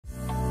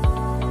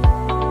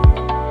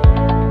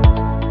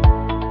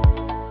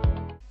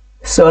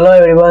So hello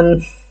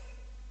everyone,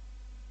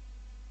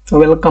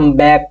 welcome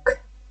back.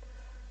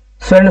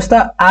 So हेर्नुस् त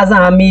आज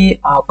हामी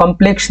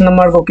कम्प्लेक्स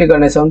नम्बर को के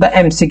गर्ने छौं त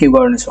एमसीक्यू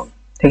गर्ने छौं।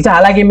 ठीक छ।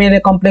 हालांकि मैले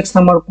कम्प्लेक्स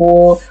नम्बर को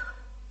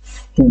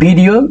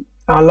भिडियो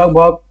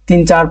लगभग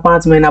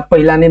 3-4-5 महिना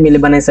पहिला नै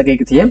मैले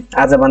बनाइसकेको थिए,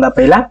 आज भन्दा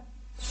पहिला।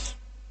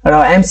 र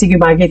एमसीक्यू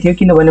बाँकी थियो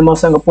किनभने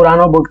मसँग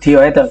पुरानो बुक थियो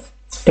है त।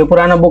 त्यो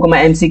पुरानो बुकमा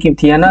एमसीक्यू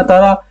थिएन,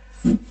 तर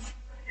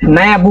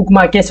नयाँ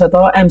बुकमा के छ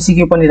त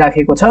एमसीक्यू पनि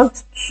राखेको छ।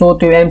 सो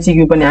त्यो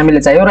एमसीक्यू पनि हामीले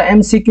चाहियो र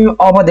एमसीक्यू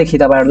अबदेखि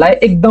तपाईहरुलाई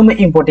एकदमै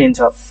इम्पोर्टेन्ट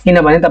छ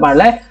किनभने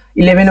तपाईहरुलाई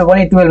 11 मा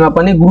पनि 12 मा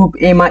पनि ग्रुप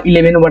ए मा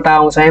 11 वटा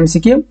आउँछ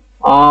एमसीक्यू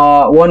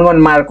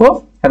 1 मार्क को।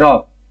 र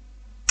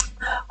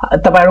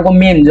तपाईहरुको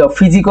मेन जो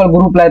फिजिकल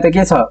ग्रुपलाई त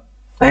के छ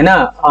हैन,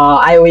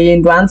 आईओई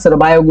इन्ट्रान्स र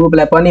बायो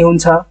ग्रुपलाई पनि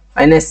हुन्छ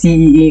हैन,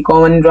 CEE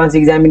common entrance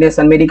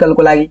examination medical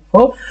को लागि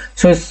हो।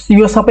 सो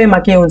यो सबैमा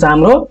के हुन्छ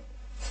हाम्रो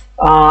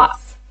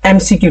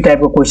एमसीक्यू टाइप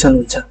को क्वेशन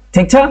हुन्छ।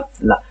 ठीक छ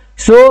ल।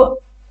 सो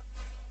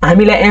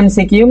हामीलाई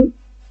एमसीक्यू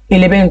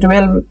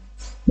 11-12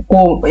 को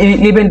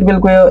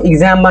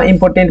एक्जाम मा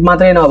इम्पोर्टेन्ट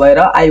मात्रै नभएर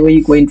आईओई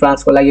को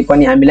इन्ट्रान्स को लागि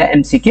पनि हामीलाई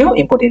एमसीक्यू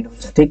इम्पोर्टेन्ट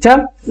हुन्छ। ठीक छ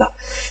ल।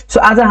 सो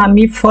आज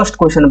हामी फर्स्ट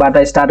क्वेशन बाट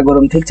स्टार्ट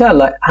गरौँ। ठीक छ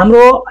ल।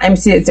 हाम्रो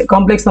एमसी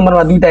कम्प्लेक्स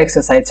नम्बरमा दुईटा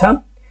एक्सरसाइज छ।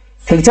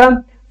 ठीक छ।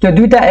 त्यो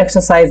दुईटा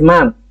एक्सरसाइज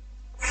मा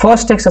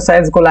फर्स्ट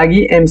एक्सरसाइज को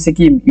लागि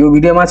एमसीक्यू यो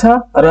भिडियोमा छ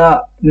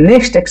र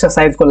नेक्स्ट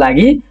एक्सरसाइज को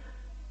लागि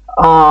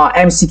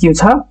एमसीक्यू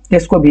छ,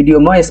 त्यसको भिडियो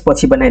म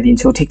यसपछि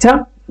बनाइदिन्छु। ठीक छ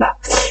ल।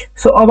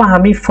 सो अब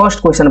हामी फर्स्ट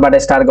क्वेशन बाट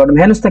स्टार्ट गरौँ।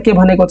 हेर्नुस् त के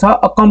भनेको छ,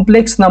 a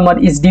complex number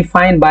is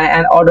defined by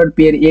an ordered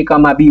pair A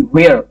comma be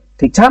where.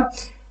 ठीक छ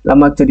ल।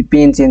 म एकचोटी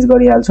पेन चेन्ज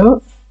गरिहाल्छु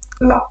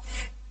ल।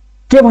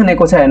 के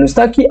भनेको छ हेर्नुस्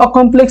त कि a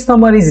complex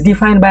number is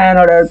defined by an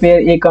ordered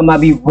pair A comma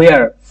be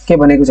where. के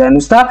भनेको छ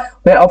हेर्नुस् त,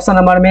 वेयर ऑप्शन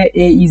नंबर में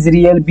ए is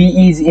real, be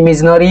is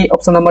imaginary,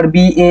 option number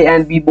be A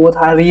and be both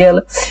are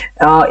real,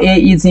 A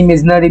is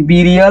imaginary,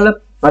 be real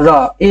र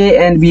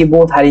A and be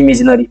both are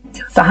imaginary.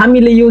 त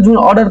हामीले यो जुन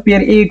order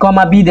pair A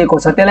comma be दिएको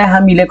छ त्यसलाई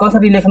हामीले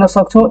कसरी लेख्न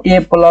सक्छौं, ए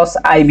प्लस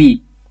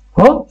आईबी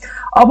हो।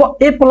 अब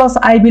ए प्लस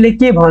आईबी ले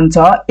के भन्छ,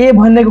 ए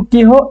भनेको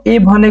के हो, ए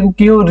भनेको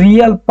के हो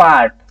रियल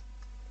पार्ट,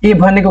 ए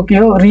भनेको के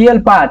हो रियल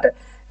पार्ट,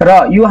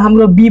 र यो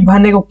हाम्रो बी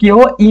भनेको के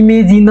हो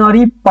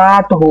इमेजिनरी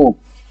पार्ट हो।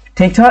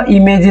 ठीक छ,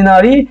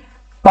 इमेजिनरी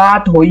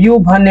पार्ट हो। यो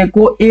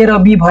भनेको ए र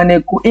बी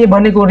भनेको, ए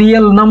भनेको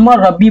रियल नम्बर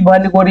र बी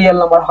भनेको रियल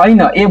नम्बर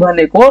हैन, ए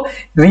भनेको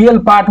रियल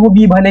पार्ट हो,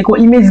 बी भनेको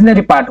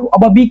इमेजिनरी पार्ट हो।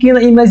 अब बी किन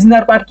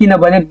इमेजिनरी पार्ट,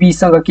 किनभने बी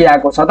सँग के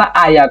आएको छ त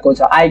आई आएको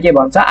छ। आई के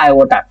भन्छ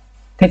आयोटा।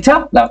 ठीक छ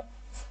ल।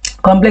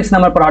 कम्प्लेक्स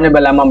नम्बर पढाउने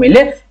बेलामा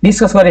मैले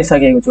डिस्कस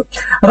गरिसकेको छु।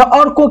 र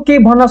अर्को के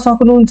भन्न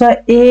सक्नुहुन्छ,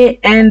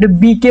 ए एन्ड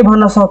बी के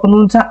भन्न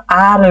सक्नुहुन्छ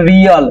आर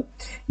रियल।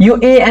 यो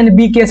ए एन्ड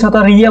बी के छ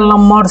त रियल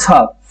नम्बर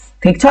छ।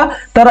 ठीक छ,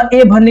 तर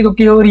ए भनेको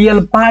के हो रियल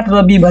पार्ट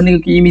र बी भनेको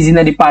के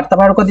इमेजिनरी पार्ट।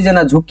 तपाईहरु कति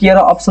जना झुकिएर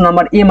अप्सन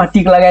नम्बर ए मा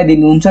टिक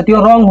लगाइदिनु हुन्छ, त्यो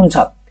रङ हुन्छ।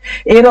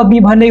 ए र बी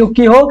भनेको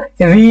के हो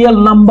रियल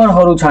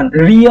नम्बरहरु छन्,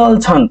 रियल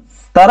छन्,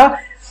 तर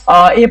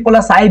ए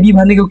प्लस आईबी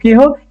भनेको के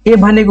हो, ए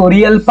भनेको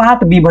रियल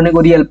पार्ट, बी भनेको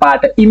रियल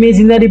पार्ट।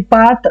 इमेजिनरी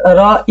पार्ट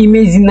र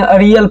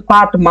रियल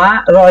पार्ट मा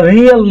र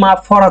रियल मा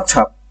फरक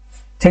छ।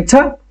 ठीक छ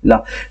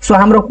ल। सो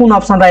हाम्रो कुन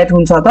अप्सन राइट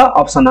हुन्छ त,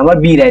 अप्सन नम्बर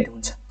बी राइट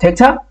हुन्छ। ठीक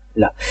छ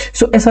ल।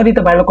 सो यसरी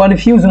तपाईहरु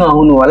कन्फ्युज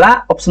नहुनु होला,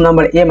 अप्सन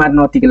नम्बर ए मा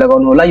नटिक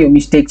लगाउनु होला, यो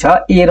मिस्टेक छ।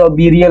 ए र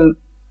बी रियल,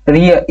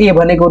 ए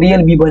भनेको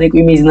रियल, बी भनेको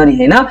इमेजिनरी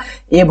हैन,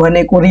 ए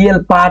भनेको रियल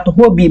पार्ट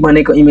हो, बी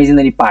भनेको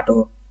इमेजिनरी पार्ट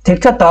हो।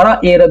 ठीक छ, तर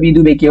ए र बी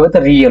दुवै के हो त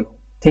रियल हो।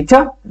 ठीक छ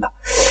ल।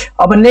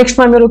 अब नेक्स्ट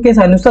मा मेरो के छ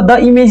हेर्नुस् त,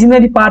 the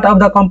imaginary part of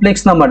the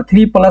complex number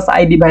 3 plus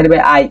I divided by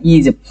I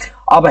is.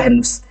 अब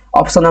हेर्नुस्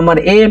option number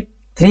A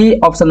 3,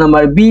 option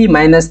number be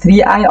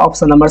 -3i,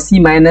 option number C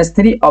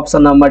 -3,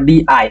 option number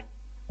D I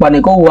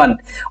भनेको 1।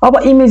 अब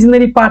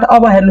इमेजिनरी पार्ट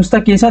अब हेर्नुस्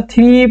त के छ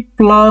 3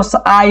 प्लस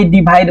आई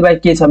डिवाइड बाइ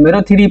के छ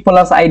मेरो 3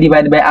 plus I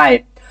divide by I.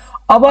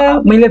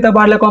 अब मैले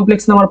तपाईहरुलाई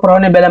कम्प्लेक्स नम्बर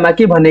पढाउने बेलामा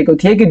के भनेको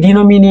थिए कि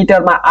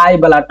डिनोमिनेटरमा आई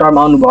वाला टर्म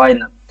आउनु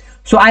भएन।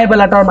 सो आई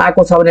वाला टर्म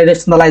आएको छ भने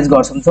रेशनलाइज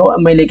गर्छौं। सो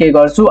मैले के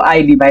गर्छु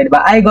आई डिवाइड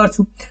बाइ आई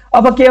गर्छु।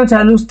 अब के हुन्छ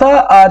हेर्नुस् त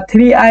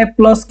 3i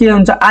प्लस के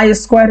हुन्छ I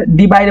square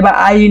divide by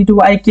I into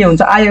I के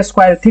हुन्छ आई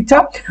स्क्वायर। ठीक छ।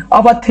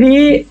 अब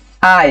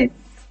 3i,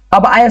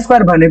 अब आई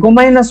स्क्वायर भनेको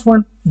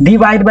 -1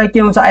 डिवाइड बाइ के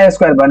हुन्छ आई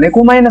स्क्वायर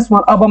भनेको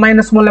 -1। अब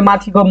 -1 ले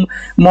माथिको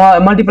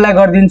मल्टिप्लाई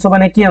गरिदिन्छु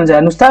भने के हुन्छ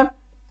हेर्नुस् त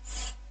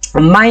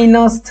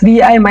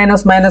 -3i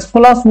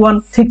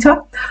 -+1। ठीक छ।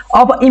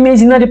 अब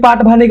इमेजिनरी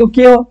पार्ट भनेको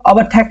के हो,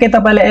 अब ठ्याक्कै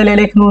तपाईले यसले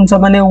लेख्नुहुन्छ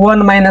भने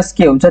 1 माइनस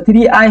के हुन्छ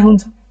 3i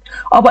हुन्छ।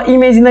 अब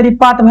इमेजिनरी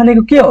पार्ट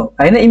भनेको के हो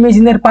हैन,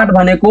 इमेजिनरी पार्ट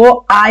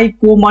भनेको आई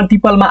को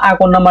मल्टिपल मा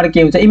आएको नम्बर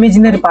के हुन्छ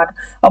इमेजिनरी पार्ट।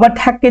 अब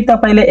ठ्याक्कै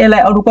तपाईले यसलाई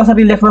अरु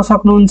कसरी लेख्न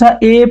सक्नुहुन्छ,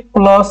 a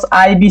प्लस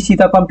आईबी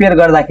सित कम्पेयर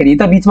गर्दाखेरि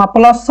त बीचमा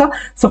प्लस छ।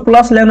 सो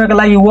प्लस ल्याउनको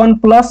लागि 1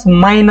 प्लस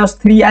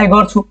 -3i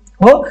गर्छु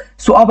हो।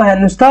 सो अब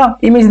हेर्नुस् त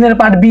इमेजिनरी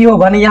पार्ट बी हो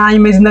भने यहाँ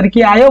इमेजिनरी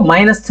के आयो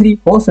 -3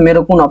 हो। सो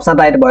मेरो कुन अप्सन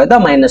राइट भयो त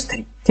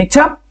 -3। ठीक छ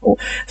हो।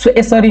 सो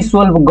यसरी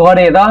सोल्भ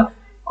गरेर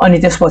अनि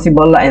त्यसपछि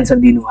बल्ल आन्सर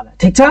दिनु होला।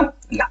 ठीक छ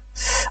ल।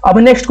 अब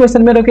नेक्स्ट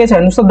क्वेशन मेरो के छ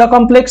हेर्नुस् त, द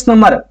कम्प्लेक्स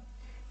नम्बर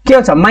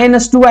के छ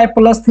 -2i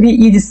 + 3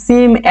 is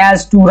same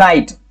as to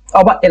right.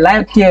 अब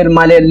यसलाई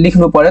केमाले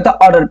लेख्नु पर्यो त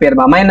अर्डर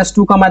पेयरमा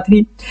 -2,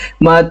 3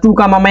 2,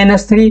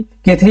 -3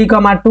 के 3,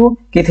 2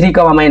 के 3,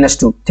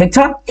 -2 ठीक छ।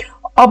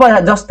 अब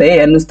जस्तै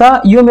हेर्नुस्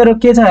त यो मेरो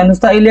के छ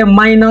हेर्नुस् त अहिले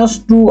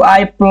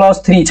 -2i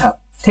 + 3 छ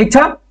ठीक छ।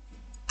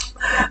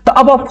 त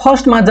अब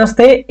फर्स्टमा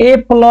जस्तै a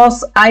 +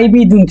 ib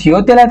जुन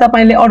थियो त्यसलाई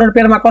तपाईले अर्डर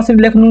पेयरमा कसरी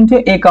लेख्नुहुन्थ्यो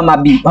a,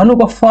 b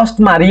भन्नुको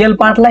फर्स्टमा रियल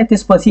पार्टलाई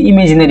त्यसपछि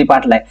इमेजिनरी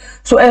पार्टलाई।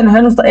 सो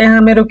हेर्नुस् त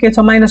यहाँ मेरो के छ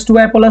 -2i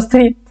 +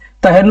 3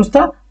 त हेर्नुस्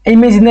त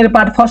इमेजिनरी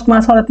पार्ट फर्स्टमा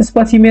छ र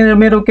त्यसपछि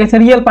मेरो के छ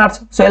रियल पार्ट छ।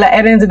 सो यसलाई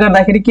अरेन्ज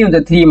गर्दाखेरि के हुन्छ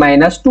 3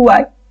 -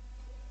 2i।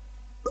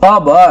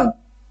 अब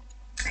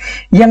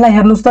यसलाई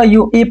हेर्नुस् त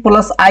यो a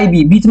 + ib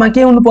बीचमा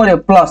के हुनु पर्यो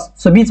प्लस।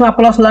 सो बीचमा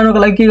प्लस लानुको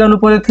लागि के गर्नु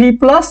पर्यो 3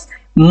 +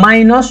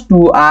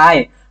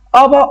 -2i।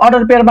 अब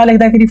अर्डर पेयरमा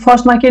लेख्दाखेरि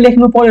फर्स्टमा के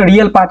लेख्नु पर्यो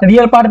रियल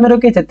पार्ट मेरो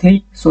के छ 3।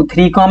 सो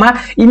 3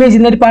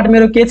 इमेजिनरी पार्ट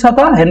मेरो के छ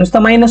त हेर्नुस् त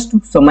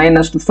 -2 सो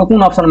 -2 सो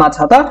कुन अप्सनमा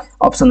छ त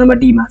अप्सन नम्बर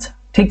डी मा छ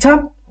ठीक छ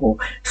हो।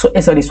 सो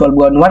यसरी सल्भ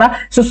गर्नु होला।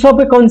 सो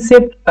सबै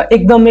कन्सेप्ट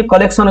एकदमै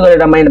कलेक्सन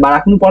गरेर माइन्डमा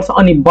राख्नु पर्छ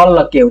अनि बल्ल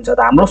के हुन्छ त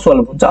हाम्रो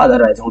सल्भ हुन्छ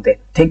अदरवाइज हुँदैन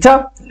ठीक छ।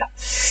 ल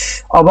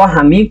अब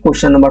हामी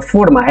क्वेशन नम्बर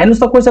 4 मा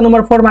हेर्नुस् त क्वेशन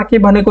नम्बर 4 मा के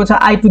भनेको छ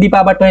i to the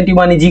power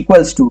 21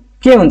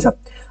 = के हुन्छ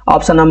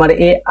option number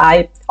A i,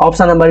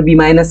 option number be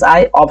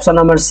 -i, option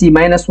number C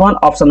 -1,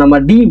 option number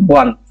D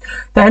 1।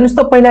 त हेर्नुस् त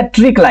पहिला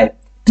ट्रिक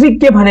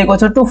के भनेको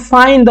छ to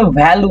find the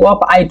value of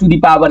i to the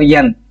power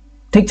n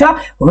ठीक छ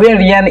where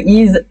n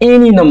is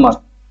any number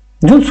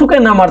जुनसुकै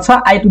नम्बर छ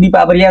i to the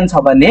power n छ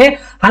भने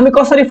हामी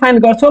कसरी फाइन्ड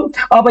गर्छौं।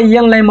 अब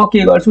n लाई म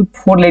के गर्छु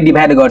 4 ले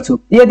डिभाइड गर्छु।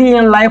 यदि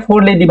n लाई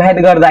 4 ले डिभाइड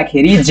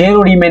गर्दाखेरि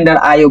 0 रिमाइन्डर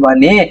आयो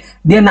भने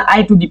then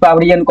i to the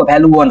power n को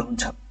भ्यालु 1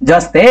 हुन्छ।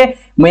 जस्तै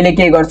मैले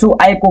के गर्छु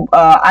i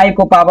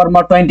को पावर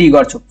म 20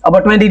 गर्छु। अब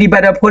 20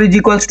 डिभाइडेड 4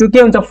 = के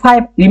हुन्छ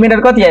 5 रिमाइन्डर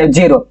कति आयो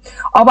 0।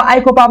 अब i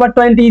को पावर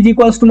 20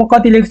 = म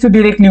कति लेख्छु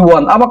डाइरेक्टली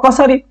 1। अब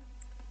कसरी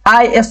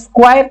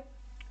i²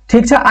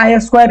 ठीक छ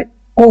i²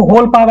 को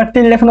होल पावर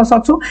 10 लेख्न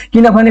सक्छु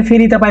किनभने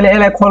फेरि तपाईले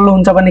यसलाई खोल्नु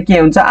हुन्छ भने के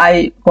हुन्छ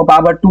i को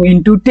पावर 2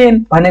 * 10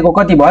 भनेको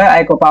कति भयो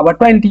i को पावर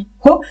 20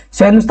 हो।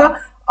 सो हेर्नुस् त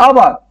अब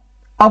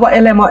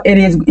यसलाई म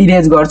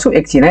इरेज गर्छु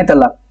एकछिन है त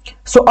ल।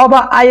 सो अब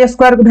i²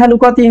 को भ्यालु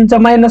कति हुन्छ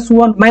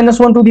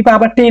 -1 टु दी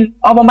पावर 10।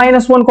 अब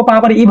 -1 को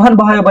पावर इभन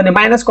भयो भने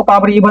माइनस को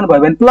पावर इभन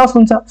भयो भने प्लस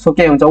हुन्छ। सो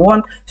के हुन्छ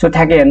 1। सो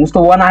ठ्याक्कै हेर्नुस् त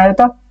 1 आयो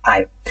त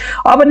आयो।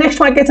 अब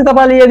नेक्स्टमा के छ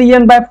तपाईले यदि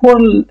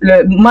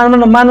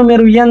n/4 मानु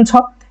मेरो n छ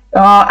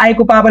i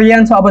को पावर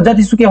n छ। अब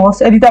जति सुके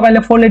होस् यदि तपाईले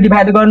 4 ले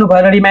डिभाइड गर्नु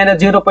भयो र रिमाइन्डर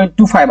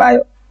 0.25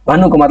 आयो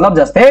भन्नुको मतलब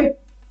जस्तै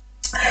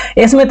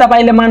यसमै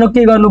तपाईले मानु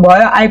के गर्नु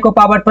भयो i को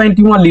पावर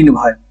 21 लिनु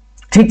भयो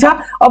ठीक छ।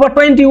 अब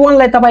 21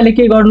 लाई तपाईले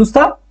के गर्नुस्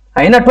त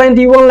हैन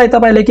 21 लाई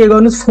तपाईले के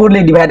गर्नुस् 4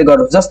 ले डिभाइड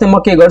गर्नु। जस्तै म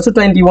के गर्छु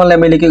 21 लाई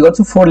मैले के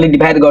गर्छु 4 ले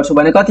डिभाइड गर्छु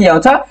भने कति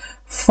आउँछ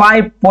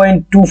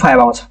 5.25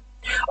 आउँछ।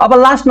 अब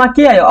लास्टमा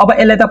के आयो अब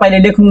यसलाई तपाईले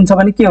लेख्नुहुन्छ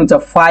भने के हुन्छ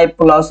 5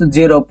 +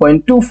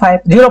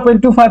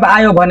 0.25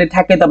 आयो भने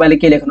ठ्याक्कै तपाईले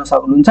के लेख्न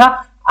सक्नुहुन्छ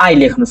i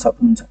लेख्न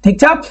सक्नुहुन्छ ठीक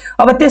छ।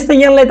 अब त्यस्तै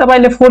n लाई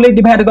तपाईले 4 ले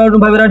डिभाइड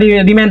गर्नुभयो र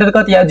रिमाइन्डर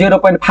कति आयो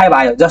 0.5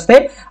 आयो। जस्तै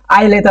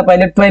i लाई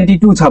तपाईले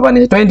 22 छ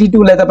भने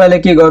 22 लाई तपाईले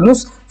के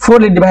गर्नुस् 4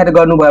 ले डिभाइड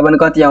गर्नुभयो भने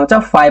कति आउँछ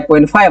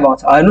 5.5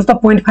 आउँछ। हेर्नुस् त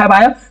 0.5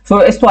 आयो।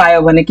 सो यस्तो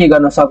आयो भने के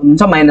गर्न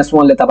सक्नुहुन्छ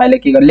 -1 ले तपाईले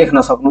के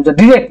लेख्न सक्नुहुन्छ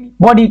डाइरेक्टली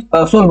बडी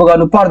सोल्भ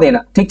गर्नु पर्दैन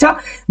ठीक छ।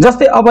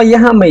 जस्तै अब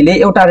यहाँ मैले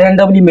एउटा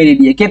र्यान्डमली मैले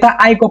दिए के त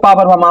i को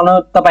पावरमा मानौ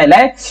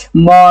तपाईलाई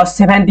म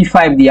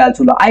 75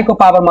 दिइहाल्छु ल i को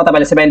पावर म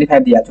तपाईलाई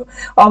 75 दिइहाल्छु।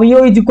 अब यो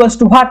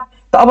 = व्हाट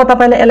त अब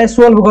तपाईले यसलाई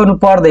सोल्भ गर्नु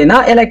पर्दैन।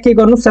 यसलाई के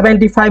गर्नु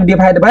 75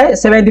 डिभाइड बाइ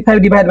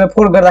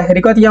 4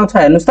 गर्दाखेरि कति आउँछ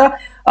हेर्नुस् त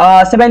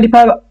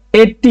 75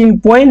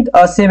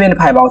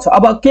 18.75 आउँछ।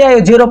 अब के आयो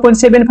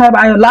 0.75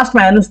 आयो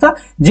लास्टमा हेर्नुस् त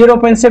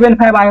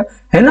 0.75 आयो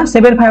हैन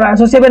 75 आयो।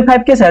 सो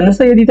 75 के छ हेर्नुस्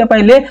त यदि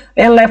तपाईले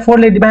n लाई 4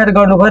 ले डिभाइड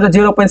गर्नु भयो र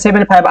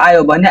 0.75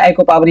 आयो भने i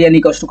को पावर n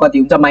 = कति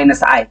हुन्छ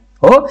 -i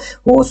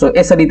हो। सो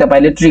यसरी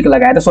तपाईले ट्रिक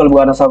लगाएर सोल्भ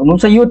गर्न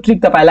सक्नुहुन्छ। यो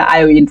ट्रिक तपाईलाई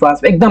आयो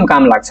इन्ट्रान्स एकदम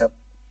काम लाग्छ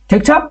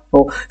ठीक छ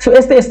हो। सो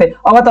यस्तै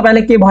अब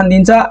तपाईले के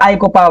भनिदिन्छ i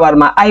को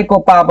पावरमा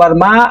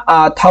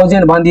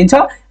 1000 भनिदिन्छ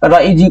र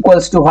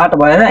 = व्हाट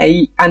भएर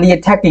अनि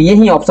ठ्याक्कै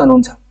यही अप्सन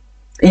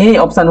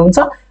हुन्छ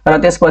र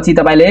त्यसपछि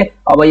तपाईले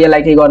अब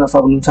यसलाई के गर्न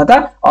सक्नुहुन्छ त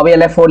अब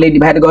यसलाई 4 ले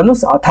डिभाइड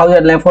गर्नुस्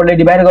 1000 लाई 4 ले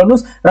डिभाइड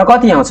गर्नुस् र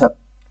कति आउँछ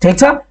ठीक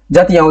छ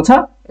जति आउँछ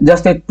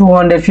जस्तै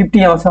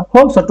 250 आउँछ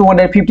हो। सो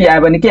 250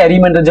 आयो भने के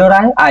रिमाइन्डर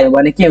 0 आयो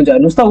भने के हुन्छ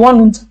हेर्नुस् त 1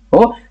 हुन्छ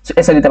हो। सो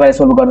यसरी तपाईले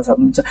सोल्भ गर्न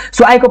सक्नुहुन्छ।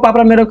 सो i को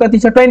पावर मेरो कति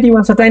छ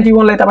 21। सो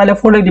 21 लाई तपाईले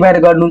 4 ले डिभाइड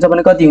गर्नुहुन्छ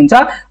भने कति हुन्छ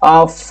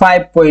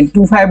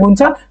 5.25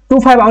 हुन्छ।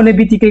 25 आउने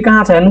बित्तिकै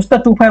कहाँ छ हेर्नुस् त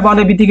 25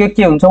 आउने बित्तिकै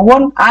के हुन्छ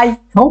 1i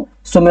हो।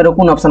 सो मेरो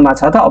कुन अप्सनमा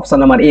छ त अप्सन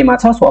नम्बर ए मा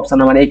छ। सो अप्सन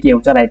नम्बर ए के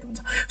हुन्छ राइट हुन्छ।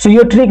 सो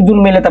यो ट्रिक जुन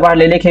मैले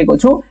तपाईहरुले लेखेको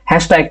छु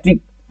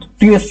 #ट्रिक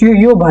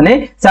यो भने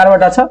 4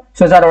 वटा छ।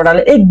 सो 4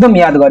 वटाले एकदम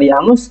याद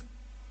गरिहाल्नुस्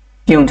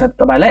के हुन्छ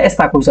तपाईलाई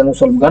यस्ता क्वेशन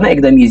सोल्भ गर्न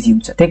एकदम इजी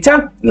हुन्छ ठीक छ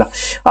ल।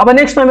 अब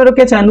नेक्स्टमा मेरो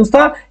के छ हेर्नुस् त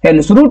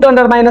हेर्नुस्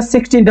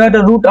 √(-16) /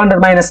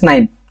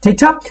 √(-9) ठीक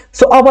छ।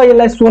 सो अब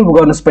यसलाई सोल्भ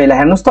गर्नुस् पहिला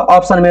हेर्नुस् त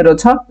अप्सन मेरो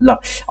छ ल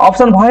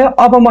अप्सन भयो।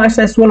 अब म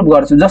यसलाई सोल्भ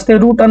गर्छु जस्तै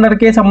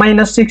 √(के छ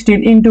 -16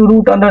 *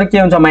 √(के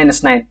हुन्छ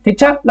 -9 ठीक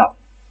छ ल।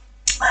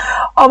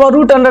 अब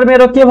रुट अन्डर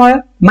मेरो के भयो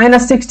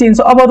 -16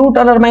 सो अब रुट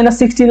अन्डर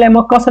 -16 लाई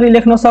म कसरी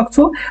लेख्न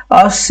सक्छु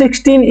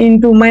 16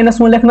 इन्टु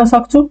 -1 लेख्न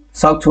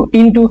सक्छु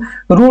इन्टु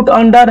रुट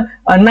अन्डर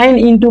 9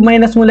 इन्टु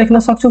 -1 लेख्न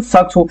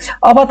सक्छु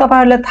अब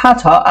तपाईहरुलाई थाहा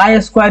छ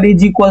i²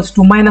 इज इक्वल्स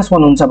टु -1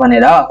 हुन्छ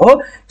भनेर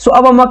हो सो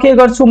अब म के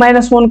गर्छु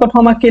 -1 को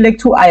ठाउँमा के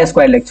लेख्छु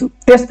i² लेख्छु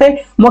त्यस्तै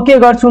म के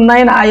गर्छु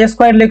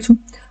 9i² लेख्छु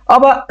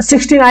अब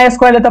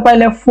 16i² ले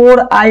तपाईले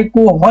 4i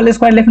को होल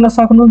स्क्वायर लेख्न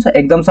सक्नुहुन्छ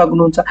एकदम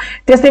सक्नुहुन्छ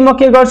त्यस्तै म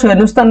के गर्छु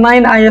हेर्नुस् त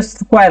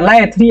 9i²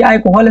 लाई 3i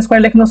को होल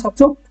स्क्वायर लेख्न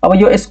सक्छु अब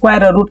यो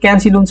स्क्वायर र रुट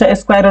क्यान्सल हुन्छ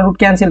स्क्वायर र रुट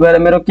क्यान्सल भएर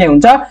मेरो के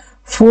हुन्छ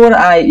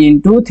 4i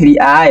इन्टु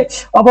 3i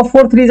अब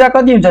 4 3 जा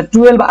कति हुन्छ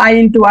 12i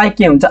इन्टु i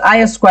के हुन्छ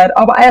i²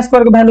 अब i²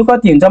 को भ्यालु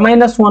कति हुन्छ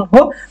 -1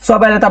 हो सो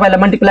अब तपाईले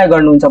मल्टिप्लाई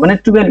गर्नुहुन्छ भने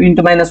 12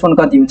 इन्टु -1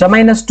 कति हुन्छ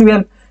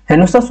 -12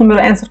 हेर्नुस् त सो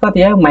मेरो आन्सर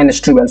कति आयो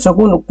 -12 सो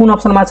कुन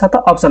अप्सनमा छ त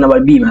अप्सन नम्बर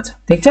बी मा छ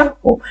ठीक छ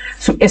हो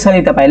सो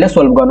यसरी तपाईले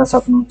सोल्भ गर्न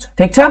सक्नुहुन्छ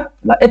ठीक छ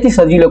ल यति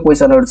सजिलो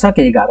क्वेशनहरु छ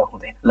केही गाह्रो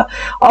हुँदैन ल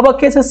अब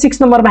के छ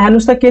 6 नम्बरमा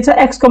हेर्नुस् त के छ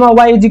x,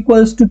 y is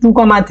equals to 2,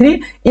 3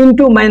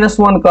 into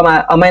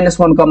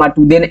 -1,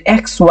 2 then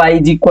xy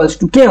is equals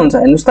to के हुन्छ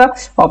हेर्नुस् त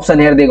अप्सन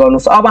हेर्दै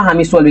गर्नुस् अब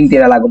हामी सोल्भिङ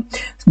तिर लागौं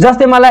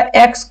जस्तै मलाई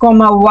x,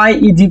 y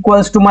is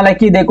equals to मलाई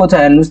के दिएको छ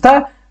हेर्नुस् त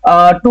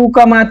 2,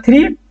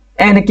 3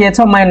 एन्ड के छ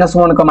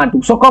 -1,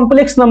 2 सो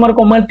कम्प्लेक्स नम्बर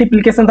को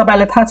मल्टिप्लिकेसन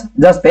तपाईलाई थाहा छ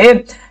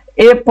जस्तै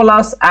a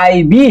प्लस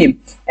ib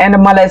एन्ड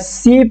मलाई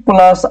c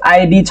प्लस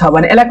id छ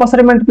भने यसलाई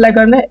कसरी मल्टिप्लाई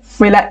गर्ने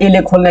पहिला a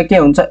ले खोल्ने के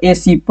हुन्छ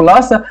ac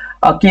प्लस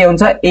के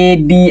हुन्छ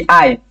abi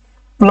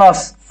प्लस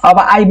अब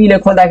ib ले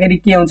खोल्दाखेरि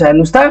के हुन्छ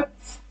हेर्नुस् त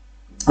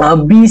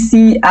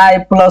bci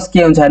प्लस के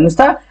हुन्छ हेर्नुस्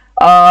त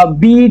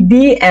bd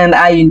and i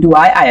into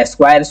i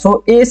square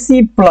so ac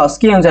plus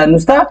के हुन्छ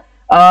हेर्नुस् त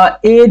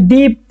AD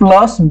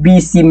प्लस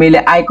BC मैले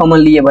I कमन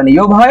लिए भने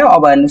यो भयो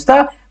अब हेर्नुस् त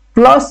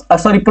प्लस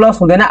सरी प्लस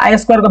हुँदैन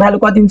I² को भ्यालु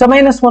कति हुन्छ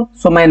 -1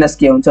 सो माइनस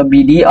के हुन्छ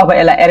BD अब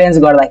यसलाई अरेन्ज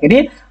गर्दाखेरि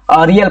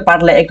रियल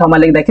पार्टलाई एक ठाउँमा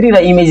लेख्दाखेरि र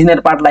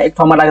इमेजिनरी पार्टलाई एक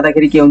ठाउँमा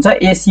राख्दाखेरि के हुन्छ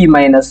AC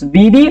minus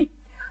BD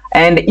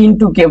and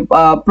into के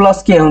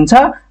प्लस के हुन्छ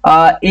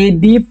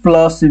AD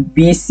plus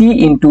BC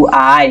into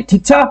I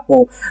ठीक छ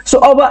हो सो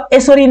अब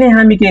यसरी नै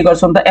हामी के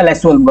गर्छौं त यसलाई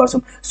सोल्भ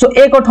गर्छौं सो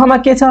A को ठाउँमा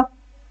के छ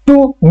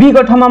 2 B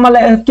को ठाउँमा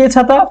मलाई के छ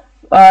त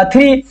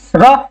 3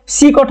 र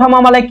C को ठाउँमा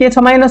मलाई के छ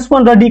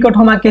 -1 र D को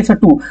ठाउँमा के छ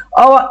 2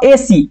 अब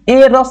AC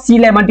A र C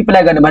लाई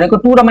मल्टिप्लाई गर्ने भनेको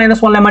 2 र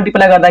 -1 लाई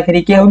मल्टिप्लाई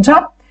गर्दाखेरि के हुन्छ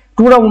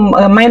 2 र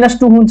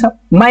 -2 हुन्छ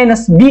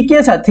माइनस B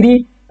के छ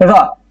 3 र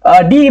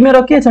D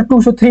मेरो के छ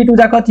 2 सो 3 2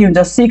 जा कति हुन्छ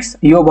 6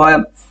 यो भयो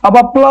अब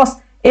प्लस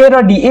A र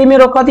D A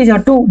मेरो कति छ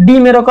 2 D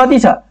मेरो कति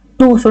छ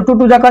 2 सो 2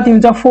 2 जा कति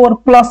हुन्छ 4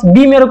 प्लस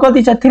B मेरो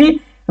कति छ 3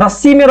 र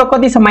C मेरो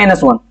कति छ -1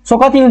 सो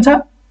कति हुन्छ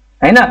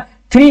हैन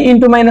 3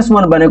 इन्टु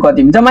 -1 भनेको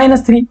कति हुन्छ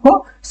 -3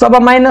 हो सो अब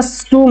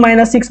 -2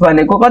 -6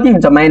 भनेको कति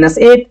हुन्छ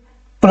 -8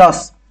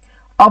 प्लस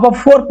अब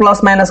 4 प्लस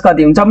माइनस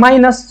कति हुन्छ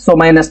माइनस सो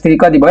 -3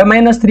 कति भयो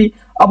 -3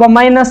 अब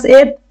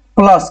 -8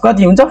 प्लस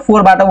कति हुन्छ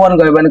 4 बाट 1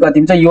 गयो भने कति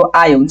हुन्छ यो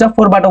I हुन्छ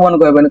 4 बाट 1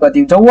 गयो भने कति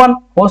हुन्छ 1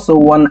 हो सो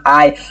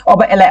 1I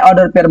अब यसलाई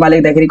अर्डर पेयरमा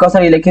लेख्दाखेरि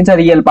कसरी लेखिन्छ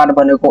रियल पार्ट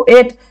भनेको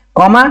 8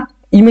 कमा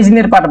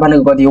इमेजिनरी पार्ट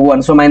भनेको कति हो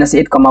 1 सो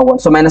 -8, 1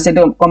 सो -8,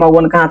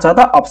 1 कहाँ छ त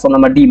अप्सन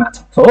नम्बर डी मा छ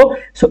सो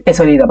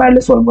यसरी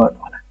तपाईहरुले सोल्भ गर्नु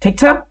होला ठीक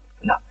छ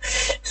ल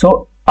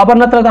सो अब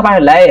नत्र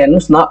तपाईहरुलाई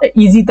हेर्नुस् न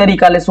इजी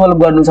तरिकाले सोल्भ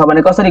गर्नु छ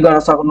भने कसरी गर्न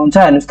सक्नुहुन्छ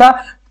हेर्नुस् त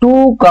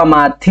 2,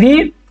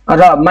 3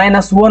 र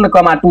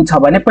 -1, 2 छ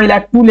भने पहिला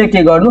 2 ले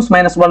के गर्नुस्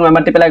 -1 मा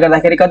मल्टिप्लाई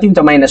गर्दाखेरि कति हुन्छ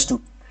 -2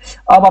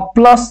 अब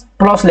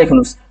प्लस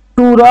लेख्नुस्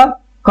 2 र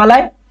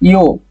कलाई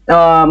यो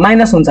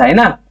माइनस हुन्छ हैन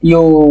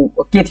यो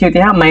के थियो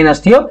त्यहाँ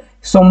माइनस थियो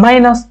सो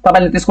माइनस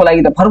तपाईले त्यसको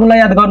लागि त फर्मुला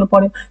याद गर्नु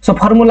पर्यो सो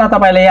फर्मुला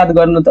तपाईले याद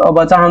गर्नु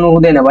अब चाहनु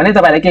हुँदैन भने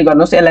तपाईले के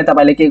गर्नुस् यसलाई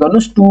तपाईले के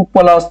गर्नुस् 2 +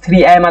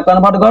 3i मा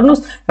कन्भर्ट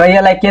गर्नुस् र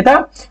यसलाई के त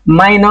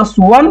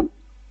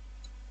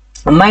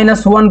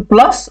 -1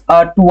 प्लस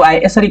 2i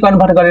यसरी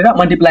कन्भर्ट गरेर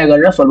मल्टिप्लाई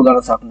गरेर सोल्भ गर्न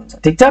सक्नुहुन्छ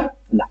ठीक छ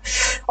ल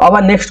अब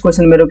नेक्स्ट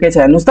क्वेशन मेरो के छ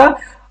हेर्नुस् त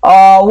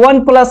 1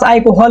 + i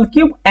को होल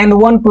क्यूब एन्ड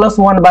 1 +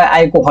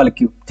 1/i को होल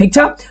क्यूब ठीक छ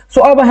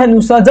सो अब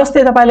हेर्नुस् त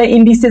जस्तै तपाईले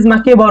इन्डिसेस मा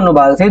के गर्नु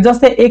भएको थियो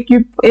जस्तै a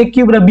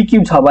क्यूब र b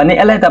क्यूब छ भने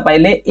यसलाई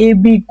तपाईले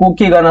ab को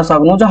के गर्न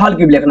सक्नुहुन्छ होल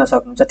क्यूब लेख्न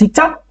सक्नुहुन्छ ठीक छ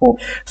हो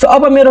सो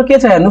अब मेरो के छ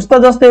हेर्नुस् त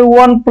जस्तै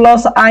 1 +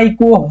 i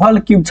को होल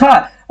क्यूब छ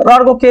र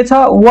अर्को के छ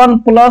 1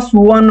 +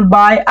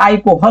 1/i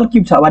को होल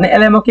क्यूब छ भने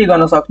यसलाई म के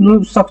गर्न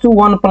सक्छु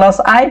 1 +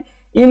 i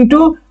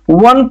इन्टु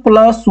 1 +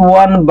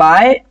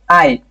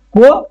 1/i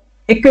को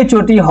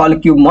एकैचोटी होल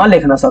क्यूब म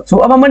लेख्न सक्छु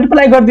अब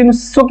मल्टिप्लाई गर्दिनु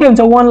सो के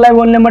हुन्छ 1 लाई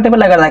 1 ले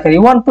मल्टिप्लाई गर्दाखेरि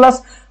 1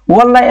 +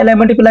 1 लाई यसलाई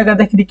मल्टिप्लाई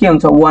गर्दाखेरि के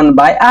हुन्छ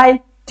 1/i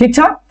ठीक छ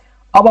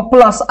अब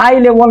प्लस i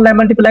ले 1 लाई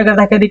मल्टिप्लाई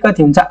गर्दाखेरि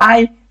कति हुन्छ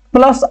i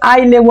प्लस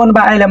i ले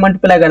 1/i लाई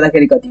मल्टिप्लाई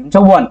गर्दाखेरि कति हुन्छ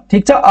 1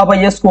 ठीक छ अब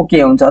यसको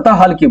के हुन्छ त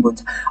होल क्यूब हुन्छ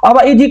अब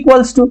इज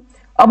इक्वल्स टु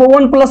अब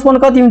 1 + 1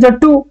 कति हुन्छ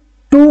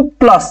 2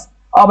 प्लस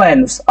अब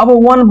हेर्नुस् अब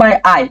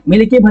 1/i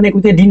मैले के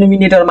भनेको थिए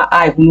डिनोमिनेटरमा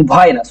i हुनु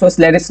भएन सो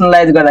यसलाई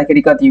रेशनलाइज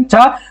गर्दाखेरि कति हुन्छ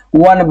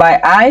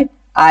 1/i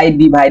I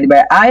divided by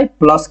I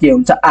plus के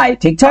हुन्छ I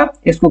ठीक छ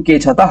यसको के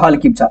छ त होल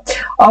क्यूब छ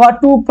अब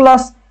 2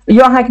 प्लस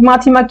यहाँ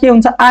माथिमा के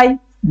हुन्छ I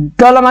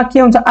तलमा के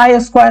हुन्छ i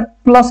स्क्वायर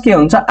प्लस के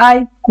हुन्छ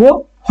i को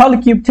होल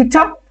क्यूब ठीक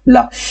छ ल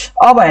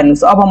अब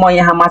हेर्नुस् अब म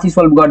यहाँ माथि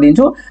सोल्भ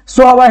गर्दिन्छु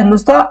सो अब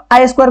हेर्नुस् त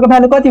i स्क्वायर को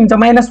भ्यालु कति हुन्छ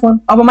 -1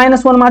 अब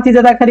 -1 माथि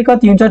जाँदाखेरि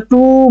कति हुन्छ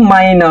 2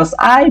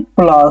 - i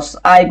प्लस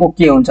i को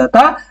के हुन्छ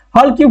त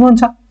होल क्यूब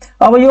हुन्छ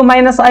अब यो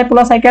 -i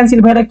प्लस i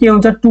क्यान्सल भएर के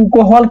हुन्छ 2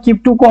 को होल क्यूब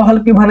 2 को होल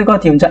क्यूब भने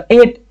कति हुन्छ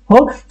 8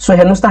 हो सो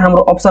हेर्नुस् त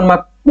हाम्रो अप्सनमा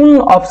कुन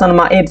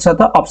अप्सनमा 8 छ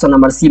त अप्सन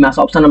नम्बर सी मा छ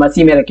अप्सन नम्बर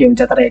सी मेरो के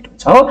हुन्छ त 8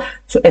 हुन्छ हो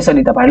सो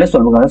यसरी तपाईहरुले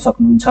सोल्भ गर्न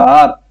सक्नुहुन्छ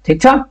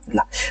ठीक छ ल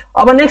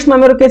अब नेक्स्ट मा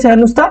मेरो के छ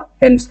हेर्नुस् त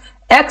हेर्नुस्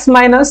x -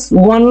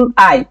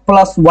 1i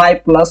plus y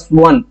plus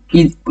 1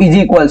 is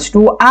equals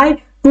to I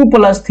 2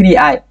 plus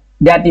 3i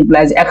that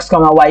implies x,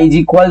 y is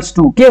equals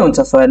to के हुन्छ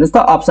सो हेर्नुस्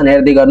त अप्सन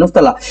हेर्दै गर्नुस् त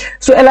ल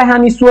सो यसलाई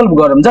हामी सोल्भ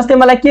गरौँ जस्तै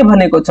मलाई के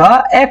भनेको छ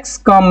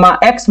x,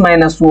 x -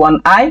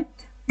 1i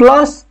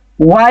plus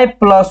y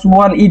plus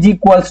 1 is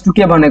equals to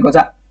के भनेको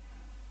छ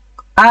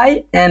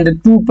I and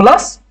 2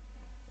 plus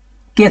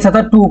के छ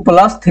त 2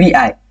 plus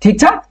 3i ठीक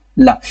छ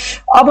ल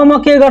अब म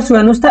के गर्छु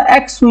हेर्नुस् त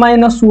x -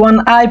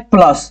 1i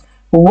plus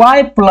y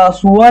plus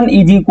 1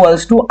 is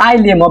equals to I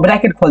ले म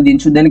ब्रैकेट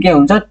खोल्दिन्छु देन के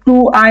हुन्छ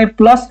 2i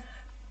plus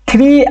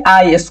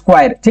 3i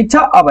square ठीक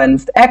छ अब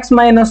हेर्नुस् x -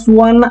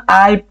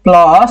 1i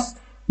plus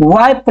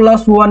y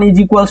plus 1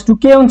 is equals to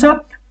के हुन्छ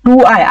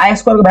 2i i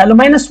स्क्वायर को भ्यालु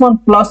 -1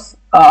 प्लस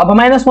अब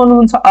 -1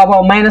 हुन्छ अब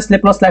माइनस ले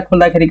प्लस लाई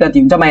खोल्दाखेरि कति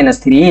हुन्छ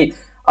 -3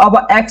 अब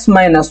x -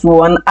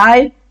 1i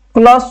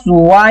plus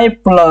y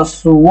plus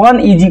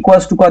 1 is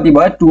equals to कति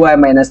भयो 2i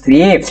 -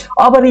 3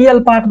 अब रियल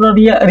पार्ट र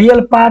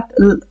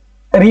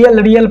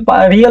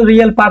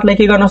रियल पार्टलाई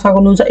के गर्न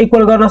सक्नुहुन्छ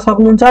इक्वल गर्न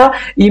सक्नुहुन्छ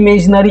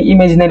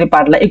इमेजिनरी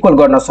पार्टलाई इक्वल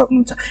गर्न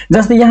सक्नुहुन्छ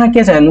जस्तै यहाँ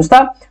के छ हेर्नुस्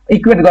त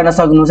इक्वेट गर्न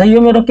सक्नुहुन्छ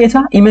यो मेरो के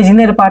छ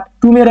इमेजिनरी पार्ट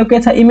 2 मेरो के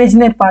छ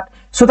इमेजिनरी पार्ट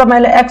सो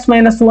तपाईले x -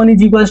 1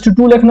 =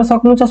 2 लेख्न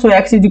सक्नुहुन्छ सो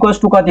x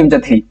 = कति हुन्छ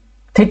 3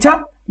 ठीक छ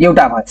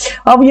एउटा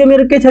भयो अब यो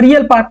मेरो के छ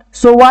रियल पार्ट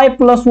सो y +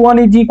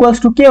 1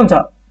 = के हुन्छ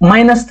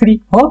 -3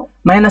 हो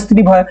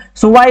 -3 भयो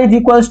सो y =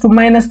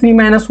 -3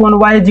 - 1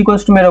 y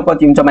 = मेरो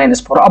कति हुन्छ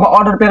 -4 अब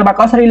अर्डर पेयरमा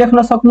कसरी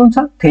लेख्न सक्नुहुन्छ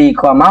 3,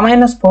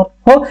 -4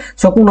 हो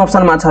सो कुन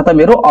अप्सनमा छ त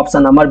मेरो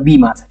अप्सन नम्बर बी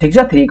मा छ ठीक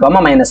छ 3,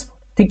 -4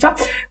 ठीक छ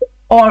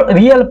और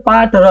रियल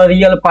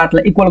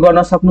पार्टलाई इक्वल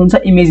गर्न सक्नुहुन्छ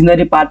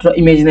इमेजिनरी पार्ट र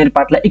इमेजिनरी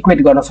पार्टलाई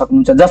इक्वेट गर्न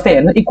सक्नुहुन्छ जस्तै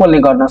हेर्नु इक्वल नै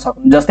गर्न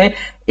सक्नुहुन्छ जस्तै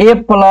a +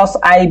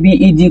 ib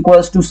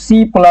 =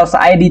 c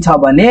 + id छ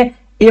भने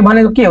a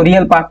भनेको के हो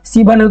रियल पार्ट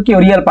c भनेको के हो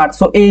real part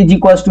so a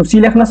 = c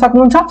लेख्न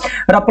सक्नुहुन्छ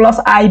र प्लस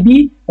ib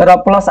र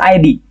प्लस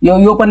id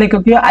यो भनेको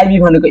के हो ib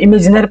भनेको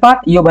इमेजिनरी पार्ट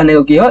यो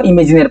भनेको के हो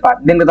इमेजिनरी पार्ट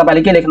देन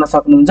तपाईले के लेख्न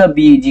सक्नुहुन्छ b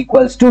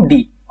 =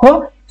 d हो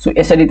सो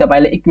यसरी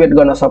तपाईले इक्वेट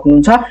गर्न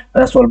सक्नुहुन्छ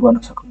र सोल्भ गर्न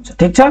सक्नुहुन्छ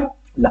ठीक छ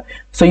ल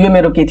सो यो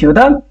मेरो के थियो त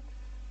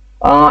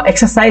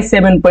एक्सरसाइज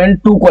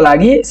 7.2 को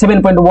लागि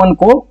 7.1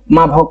 को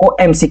मा भएको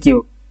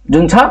MCQ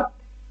जुन छ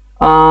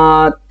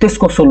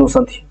त्यसको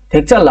सोलुसन थियो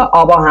ठीक छ ल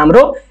अब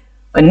हाम्रो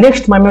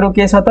नेक्स्ट मा मेरो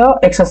के छ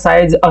त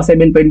एक्सरसाइज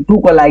 7.2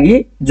 को लागि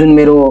जुन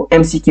मेरो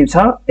MCQ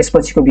छ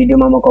यसपछिको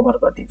भिडियोमा म कभर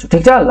गर्दिन्छु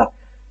ठीक छ ल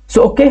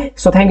so okay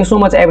so thank you so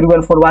much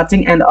everyone for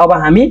watching and अब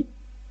हामी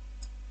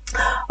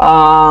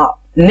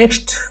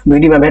नेक्स्ट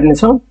भिडियोमा भेट्ने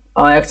छौं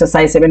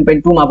एक्सरसाइज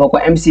 7.2 मा भएको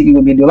MCQ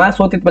को भिडियोमा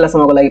सो त्यति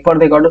बेलासम्मको लागि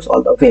पढ्दै गर्नुस्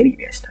अल द भेरी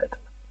बेस्ट